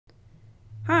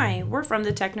Hi, we're from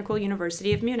the Technical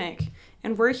University of Munich,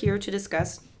 and we're here to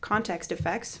discuss context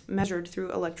effects measured through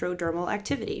electrodermal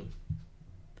activity.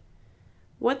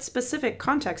 What specific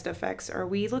context effects are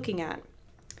we looking at?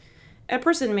 A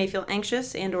person may feel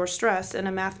anxious and/or stressed in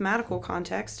a mathematical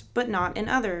context, but not in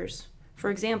others.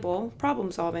 For example,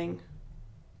 problem solving.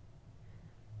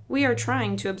 We are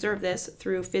trying to observe this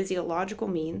through physiological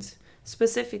means,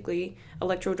 specifically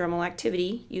electrodermal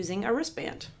activity using a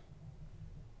wristband.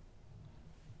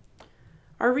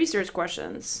 Our research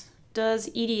questions: does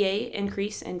EDA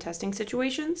increase in testing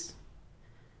situations?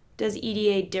 Does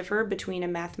EDA differ between a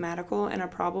mathematical and a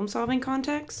problem-solving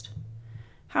context?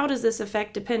 How does this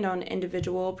effect depend on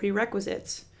individual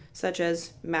prerequisites, such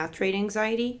as math trait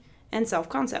anxiety and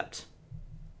self-concept?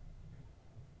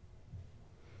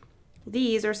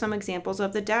 These are some examples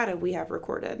of the data we have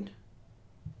recorded.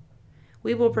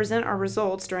 We will present our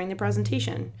results during the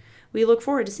presentation. We look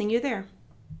forward to seeing you there.